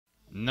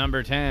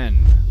Number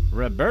 10.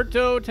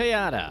 Roberto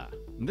Tejada.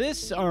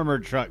 This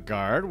armored truck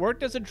guard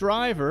worked as a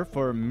driver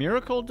for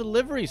Miracle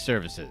Delivery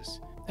Services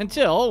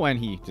until when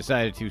he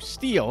decided to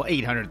steal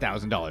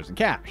 $800,000 in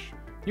cash.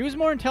 He was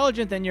more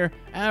intelligent than your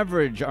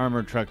average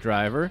armored truck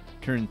driver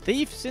turned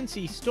thief since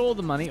he stole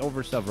the money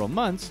over several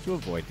months to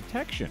avoid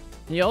detection.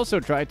 He also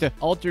tried to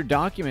alter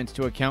documents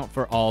to account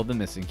for all the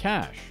missing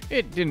cash.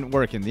 It didn't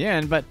work in the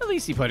end, but at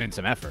least he put in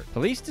some effort.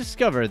 Police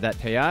discovered that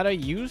Tejada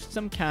used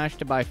some cash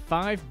to buy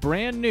 5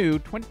 brand new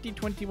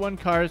 2021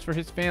 cars for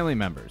his family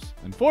members.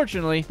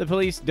 Unfortunately, the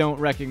police don't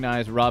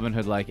recognize Robin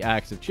Hood-like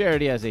acts of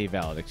charity as a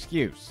valid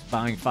excuse.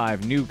 Buying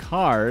 5 new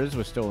cars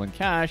with stolen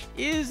cash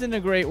isn't a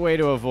great way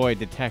to avoid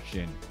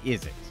detection,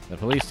 is it? The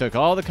police took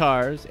all the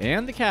cars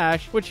and the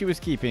cash, which he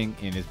was keeping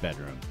in his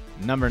bedroom.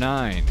 Number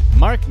 9.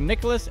 Mark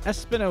Nicholas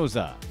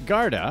Espinosa.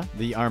 Garda,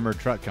 the armored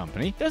truck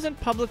company, doesn't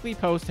publicly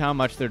post how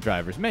much their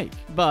drivers make.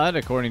 But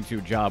according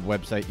to job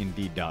website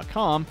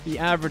Indeed.com, the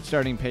average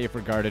starting pay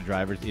for Garda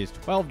drivers is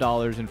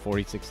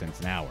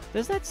 $12.46 an hour.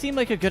 Does that seem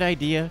like a good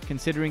idea,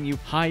 considering you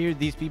hired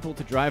these people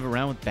to drive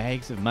around with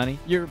bags of money?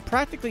 You're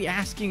practically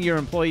asking your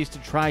employees to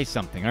try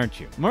something,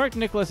 aren't you? Mark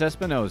Nicholas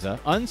Espinosa,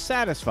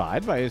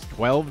 unsatisfied by his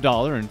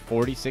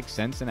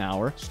 $12.46 an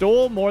hour,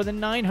 stole more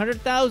than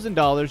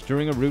 $900,000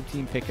 during a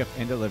routine pickup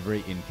and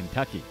delivery in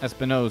Kentucky.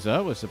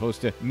 Espinosa was supposed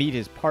to meet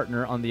his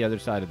partner on the other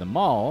side of the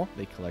mall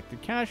they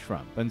collected cash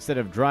from, but instead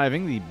of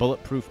driving the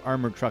bulletproof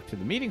armored truck to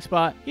the meeting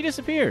spot, he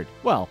disappeared.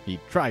 Well, he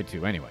tried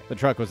to anyway. The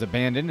truck was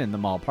abandoned in the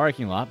mall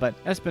parking lot, but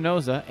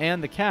Espinosa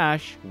and the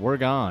cash were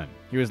gone.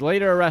 He was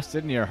later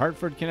arrested near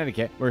Hartford,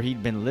 Connecticut, where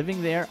he'd been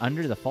living there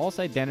under the false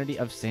identity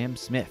of Sam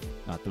Smith.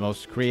 Not the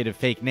most creative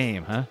fake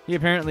name, huh? He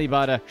apparently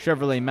bought a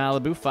Chevrolet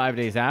Malibu 5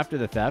 days after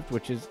the theft,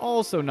 which is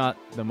also not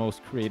the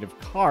most creative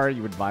car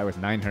you would buy with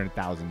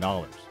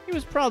 $900,000. He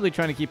was probably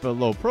trying to keep a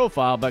low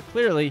profile, but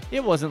clearly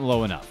it wasn't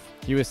low enough.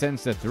 He was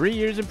sentenced to 3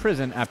 years in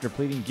prison after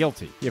pleading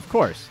guilty. He, of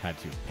course, had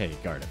to pay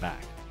Garda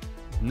back.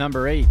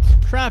 Number 8.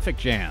 Traffic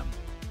jam.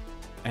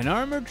 An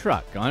armored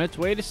truck on its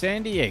way to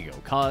San Diego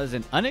caused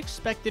an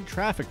unexpected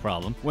traffic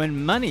problem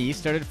when money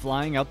started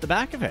flying out the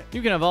back of it.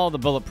 You can have all the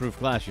bulletproof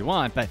glass you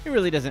want, but it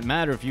really doesn't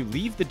matter if you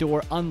leave the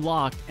door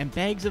unlocked and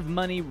bags of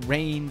money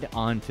rained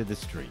onto the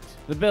street.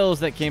 The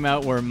bills that came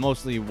out were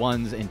mostly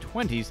 1s and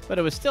 20s, but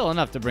it was still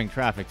enough to bring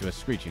traffic to a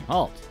screeching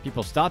halt.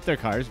 People stopped their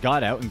cars,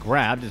 got out, and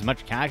grabbed as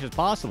much cash as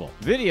possible.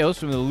 Videos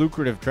from the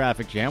lucrative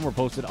traffic jam were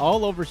posted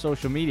all over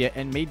social media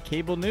and made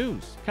cable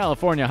news.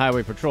 California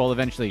Highway Patrol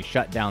eventually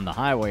shut down the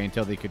highway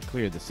until they could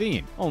clear the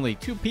scene. Only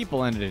 2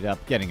 people ended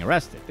up getting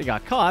arrested. They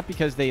got caught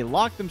because they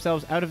locked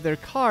themselves out of their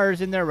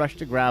cars in their rush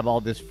to grab all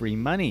this free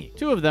money.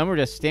 2 of them were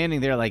just standing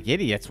there like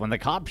idiots when the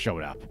cops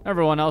showed up.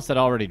 Everyone else had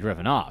already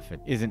driven off. It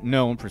isn't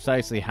known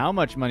precisely how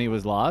much money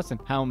was lost and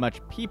how much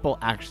people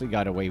actually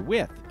got away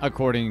with.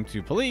 According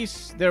to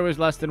police, there was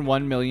less than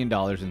 $1 million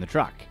in the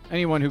truck.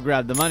 Anyone who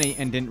grabbed the money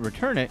and didn't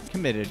return it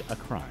committed a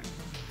crime.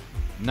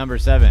 Number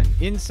 7.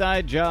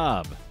 Inside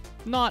job.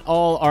 Not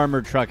all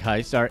armored truck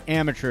heists are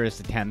amateurish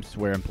attempts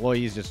where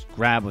employees just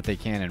grab what they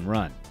can and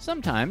run.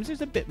 Sometimes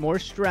there's a bit more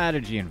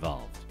strategy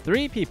involved.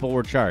 3 people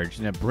were charged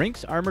in a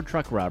Brinks armored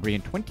truck robbery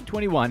in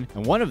 2021,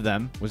 and one of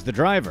them was the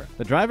driver.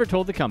 The driver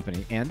told the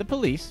company and the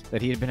police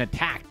that he had been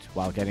attacked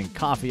while getting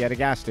coffee at a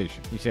gas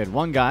station. He said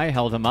one guy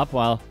held him up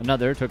while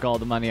another took all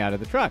the money out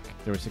of the truck.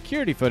 There was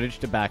security footage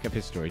to back up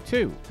his story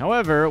too.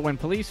 However, when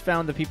police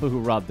found the people who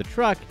robbed the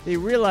truck, they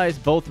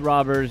realized both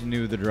robbers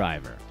knew the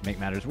driver. To make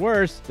matters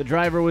worse, the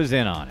driver was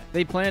in on it.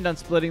 They planned on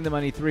splitting the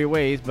money 3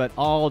 ways, but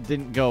all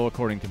didn't go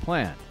according to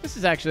plan. This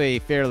is actually a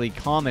fairly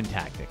common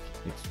tactic.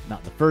 It's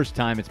not the first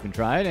time it's been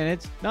tried, and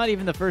it's not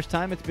even the first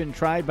time it's been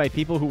tried by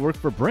people who work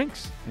for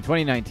Brinks. In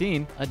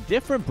 2019, a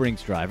different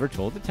Brinks driver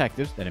told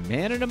detectives that a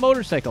man in a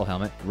motorcycle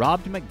helmet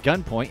robbed him at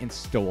gunpoint and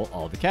stole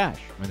all the cash.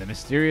 When the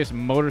mysterious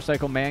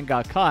motorcycle man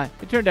got caught,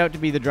 it turned out to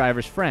be the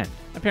driver's friend.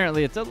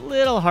 Apparently, it's a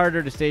little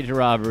harder to stage a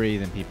robbery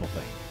than people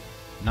think.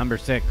 Number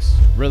 6.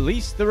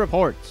 Release the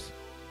reports.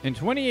 In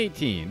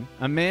 2018,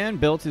 a man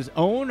built his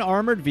own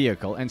armored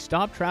vehicle and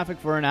stopped traffic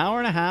for an hour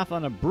and a half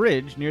on a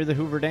bridge near the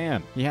Hoover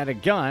Dam. He had a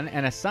gun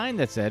and a sign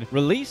that said,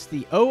 "Release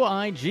the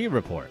OIG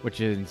report,"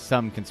 which is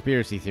some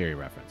conspiracy theory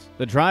reference.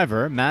 The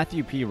driver,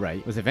 Matthew P.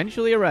 Wright, was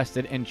eventually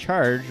arrested and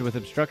charged with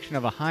obstruction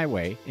of a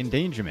highway,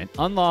 endangerment,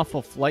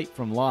 unlawful flight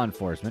from law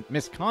enforcement,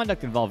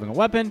 misconduct involving a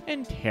weapon,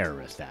 and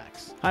terrorist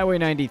acts. Highway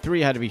 93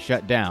 had to be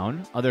shut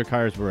down, other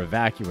cars were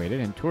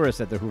evacuated, and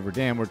tourists at the Hoover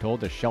Dam were told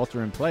to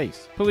shelter in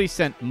place. Police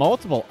sent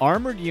multiple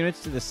armored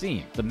units to the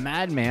scene. The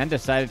madman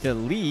decided to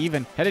leave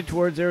and headed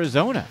towards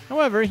Arizona.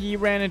 However, he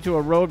ran into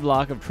a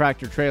roadblock of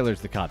tractor trailers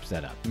the cops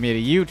set up. He made a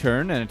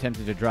U-turn and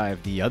attempted to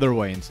drive the other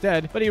way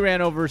instead, but he ran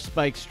over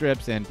spike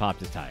strips and popped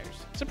his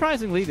tires.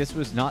 Surprisingly, this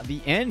was not the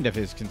end of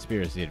his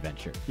conspiracy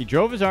adventure. He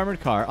drove his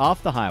armored car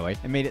off the highway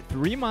and made it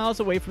 3 miles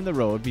away from the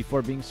road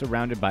before being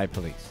surrounded by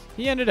police.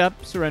 He ended up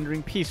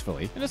surrendering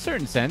peacefully. In a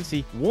certain sense,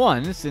 he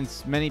won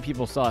since many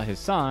people saw his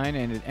sign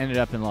and it ended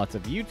up in lots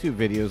of YouTube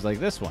videos like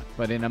this one.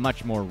 But in a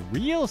much more more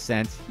real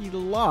sense, he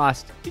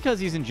lost because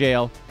he's in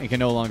jail and can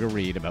no longer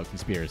read about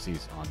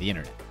conspiracies on the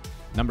internet.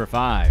 Number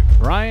 5.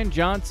 Brian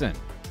Johnson.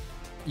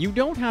 You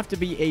don't have to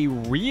be a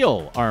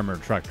real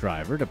armored truck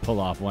driver to pull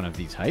off one of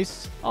these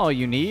heists. All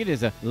you need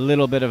is a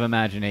little bit of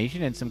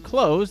imagination and some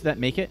clothes that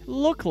make it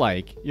look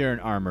like you're an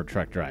armored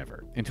truck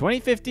driver. In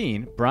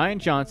 2015, Brian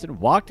Johnson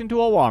walked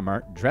into a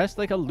Walmart dressed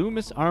like a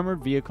Loomis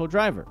armored vehicle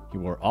driver. He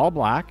wore all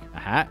black, a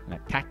hat, and a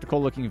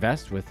tactical-looking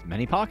vest with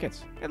many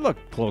pockets. It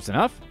looked close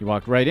enough. He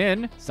walked right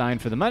in, signed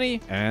for the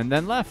money, and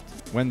then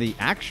left. When the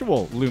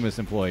actual Loomis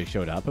employee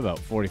showed up about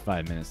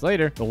 45 minutes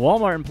later, the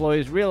Walmart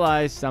employees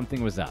realized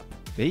something was up.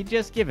 They'd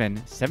just given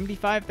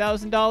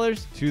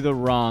 $75,000 to the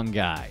wrong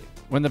guy.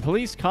 When the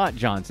police caught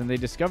Johnson, they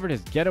discovered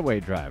his getaway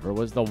driver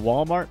was the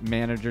Walmart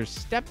manager's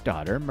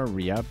stepdaughter,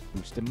 Maria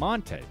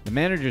Bustamante. The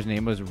manager's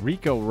name was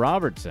Rico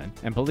Robertson,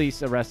 and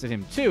police arrested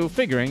him too,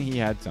 figuring he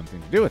had something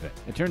to do with it.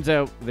 It turns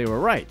out they were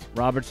right.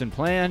 Robertson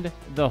planned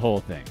the whole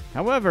thing.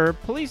 However,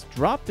 police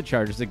dropped the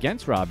charges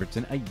against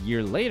Robertson a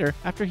year later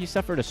after he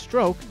suffered a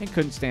stroke and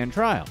couldn't stand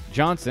trial.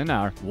 Johnson,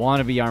 our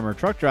wannabe armored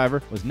truck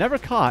driver, was never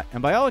caught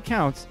and by all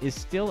accounts is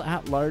still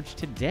at large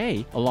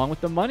today, along with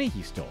the money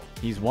he stole.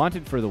 He's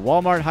wanted for the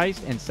Walmart heist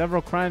and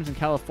several crimes in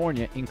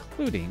California,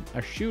 including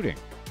a shooting.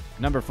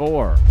 Number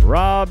 4.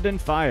 Robbed and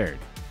fired.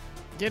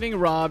 Getting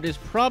robbed is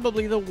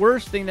probably the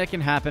worst thing that can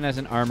happen as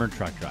an armored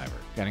truck driver.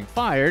 Getting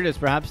fired is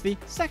perhaps the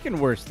second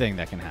worst thing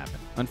that can happen.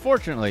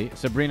 Unfortunately,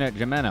 Sabrina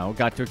Gimeno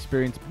got to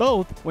experience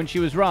both when she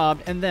was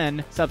robbed and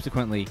then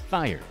subsequently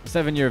fired. A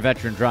 7-year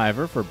veteran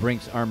driver for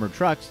Brinks armored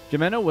trucks,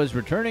 Gimeno was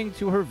returning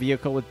to her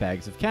vehicle with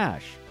bags of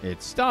cash.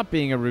 It stopped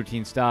being a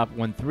routine stop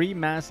when 3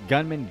 masked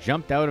gunmen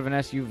jumped out of an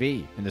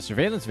SUV. In the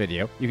surveillance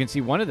video, you can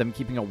see one of them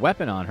keeping a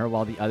weapon on her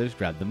while the others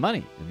grabbed the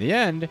money. In the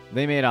end,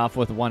 they made off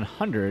with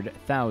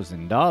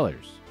 $100,000.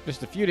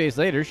 Just a few days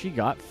later, she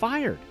got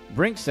fired.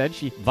 Brinks said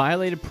she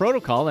violated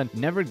protocol and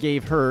never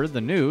gave her,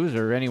 the news,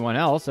 or anyone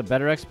else a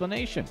better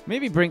explanation.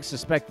 Maybe Brinks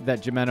suspected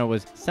that Gimeno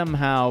was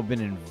somehow been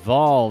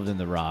involved in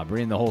the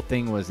robbery and the whole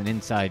thing was an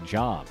inside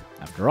job.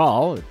 After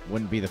all, it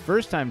wouldn't be the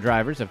first time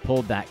drivers have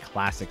pulled that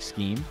classic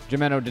scheme.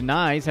 Gimeno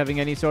denies having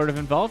any sort of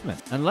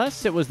involvement.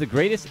 Unless it was the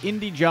greatest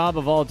indie job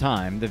of all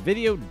time, the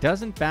video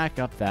doesn't back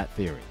up that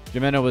theory.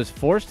 Gimeno was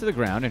forced to the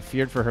ground and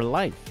feared for her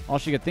life. All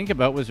she could think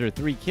about was her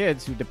 3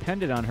 kids who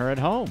depended on her at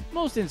home.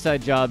 Most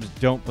inside jobs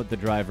don't put the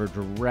driver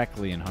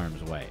directly in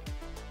harm's way.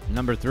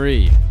 Number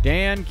 3.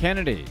 Dan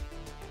Kennedy.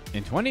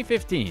 In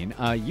 2015,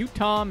 a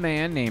Utah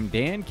man named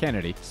Dan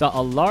Kennedy saw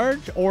a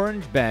large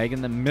orange bag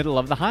in the middle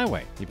of the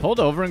highway. He pulled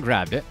over and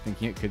grabbed it,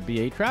 thinking it could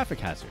be a traffic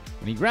hazard.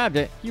 When he grabbed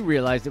it, he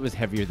realized it was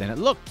heavier than it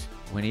looked.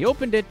 When he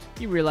opened it,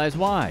 he realized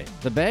why.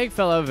 The bag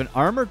fell out of an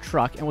armored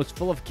truck and was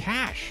full of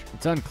cash.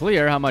 It's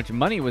unclear how much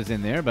money was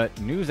in there, but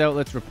news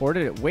outlets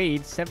reported it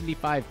weighed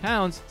 75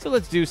 pounds, so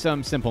let's do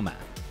some simple math.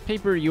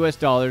 Paper US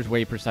dollars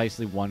weigh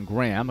precisely 1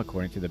 gram,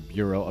 according to the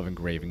Bureau of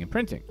Engraving and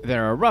Printing.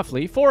 There are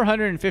roughly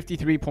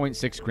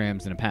 453.6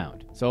 grams in a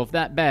pound. So if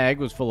that bag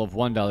was full of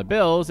 $1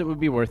 bills, it would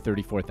be worth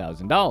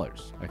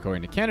 $34,000.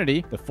 According to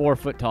Kennedy, the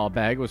 4-foot-tall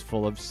bag was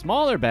full of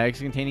smaller bags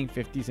containing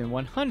 50s and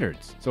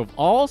 100s. So if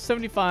all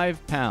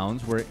 75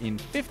 pounds were in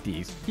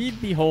 50s, he'd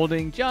be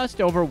holding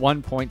just over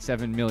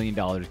 $1.7 million,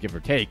 give or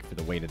take, for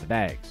the weight of the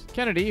bags.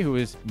 Kennedy, who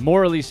is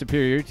morally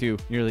superior to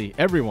nearly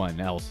everyone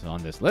else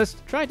on this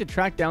list, tried to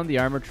track down the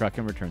armored truck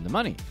and return the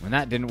money. When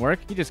that didn't work,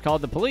 he just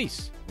called the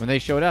police. When they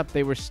showed up,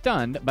 they were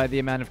stunned by the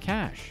amount of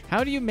cash.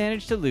 How do you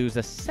manage to lose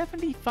a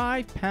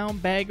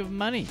 75-pound bag of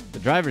money? The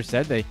driver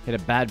said they hit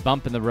a bad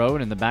bump in the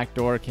road and the back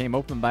door came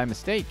open by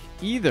mistake.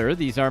 Either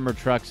these armored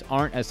trucks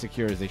aren't as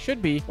secure as they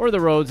should be, or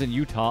the roads in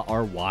Utah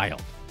are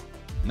wild.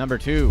 Number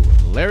 2.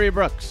 Larry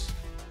Brooks.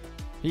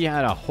 He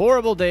had a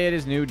horrible day at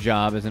his new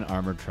job as an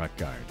armored truck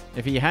guard.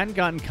 If he hadn't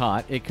gotten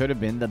caught, it could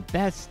have been the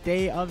best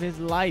day of his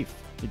life.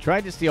 He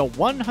tried to steal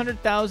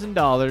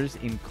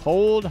 $100,000 in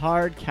cold,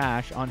 hard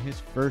cash on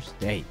his first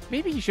day.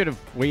 Maybe he should have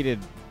waited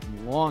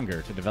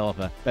longer to develop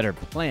a better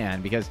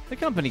plan because the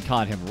company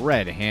caught him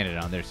red-handed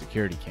on their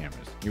security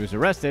cameras. He was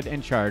arrested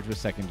and charged with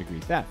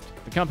second-degree theft.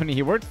 The company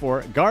he worked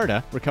for,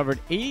 Garda,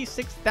 recovered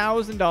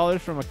 $86,000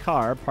 from a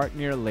car parked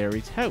near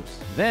Larry's house.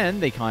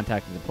 Then they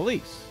contacted the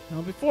police.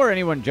 Now, before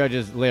anyone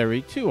judges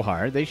Larry too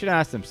hard, they should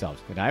ask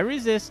themselves, could I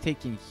resist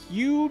taking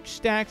huge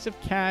stacks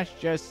of cash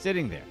just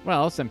sitting there?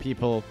 Well, some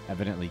people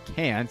evidently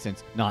can,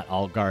 since not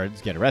all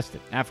guards get arrested.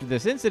 After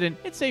this incident,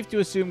 it's safe to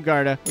assume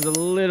Garda was a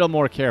little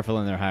more careful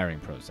in their hiring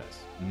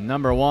process.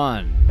 Number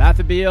 1.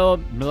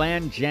 Bathabile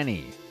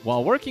Mlangeni.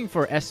 While working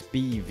for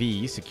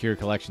SBV Secure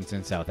Collections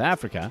in South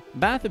Africa,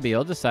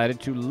 Bathabile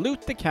decided to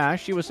loot the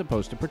cash she was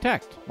supposed to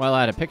protect. While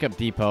at a pickup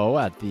depot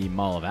at the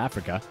Mall of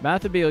Africa,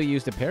 Bathabile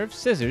used a pair of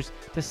scissors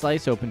to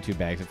slice open 2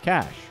 bags of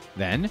cash.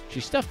 Then, she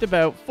stuffed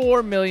about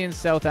 4 million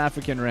South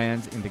African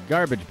rands into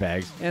garbage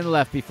bags and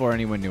left before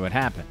anyone knew what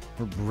happened.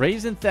 Her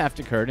brazen theft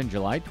occurred in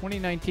July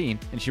 2019,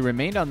 and she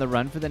remained on the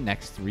run for the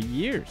next 3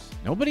 years.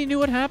 Nobody knew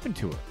what happened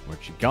to her, where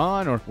she'd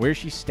gone, or where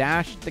she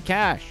stashed the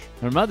cash.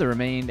 Her mother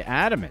remained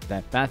adamant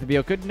that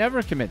Pablito could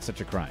never commit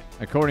such a crime.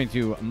 According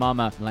to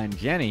Mama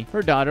Langeni,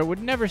 her daughter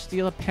would never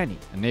steal a penny.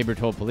 A neighbor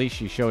told police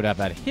she showed up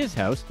at his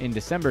house in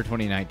December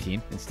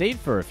 2019 and stayed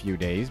for a few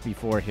days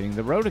before hitting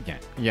the road again.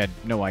 He had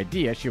no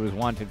idea she was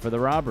wanted for the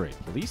robbery.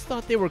 Police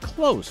thought they were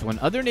close when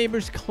other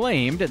neighbors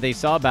claimed they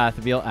saw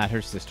Pablito at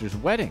her sister's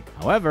wedding.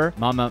 However,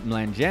 Mama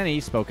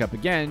Mlangeni spoke up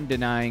again,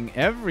 denying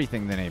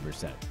everything the neighbors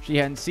said. She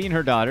hadn't seen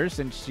her daughter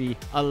since she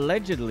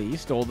allegedly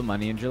stole the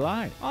money in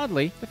July.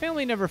 Oddly, the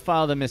family never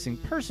filed a missing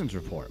persons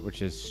report,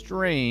 which is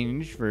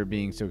strange for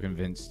being so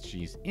convinced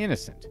she's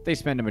innocent. They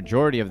spent a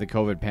majority of the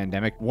COVID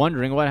pandemic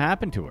wondering what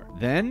happened to her.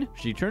 Then,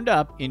 she turned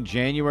up in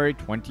January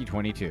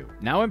 2022.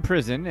 Now in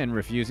prison and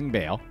refusing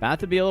bail,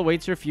 Pablito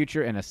awaits her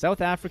future in a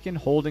South African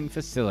holding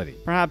facility.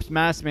 Perhaps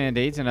mask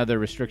mandates and other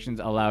restrictions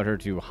allowed her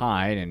to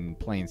hide in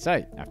plain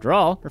sight. After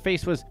all, her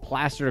face was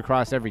plastered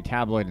across every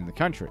tabloid in the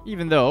country.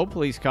 Even though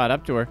police caught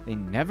up to her, they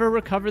never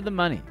recovered the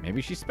money.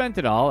 Maybe she spent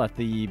it all at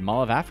the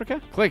Mall of Africa?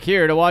 Click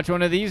here to watch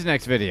one of these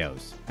next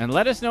videos. And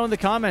let us know in the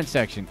comments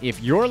section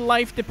if your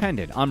life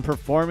depended on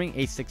performing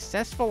a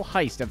successful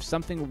heist of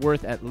something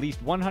worth at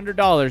least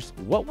 $100,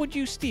 what would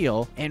you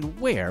steal and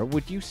where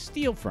would you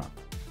steal from?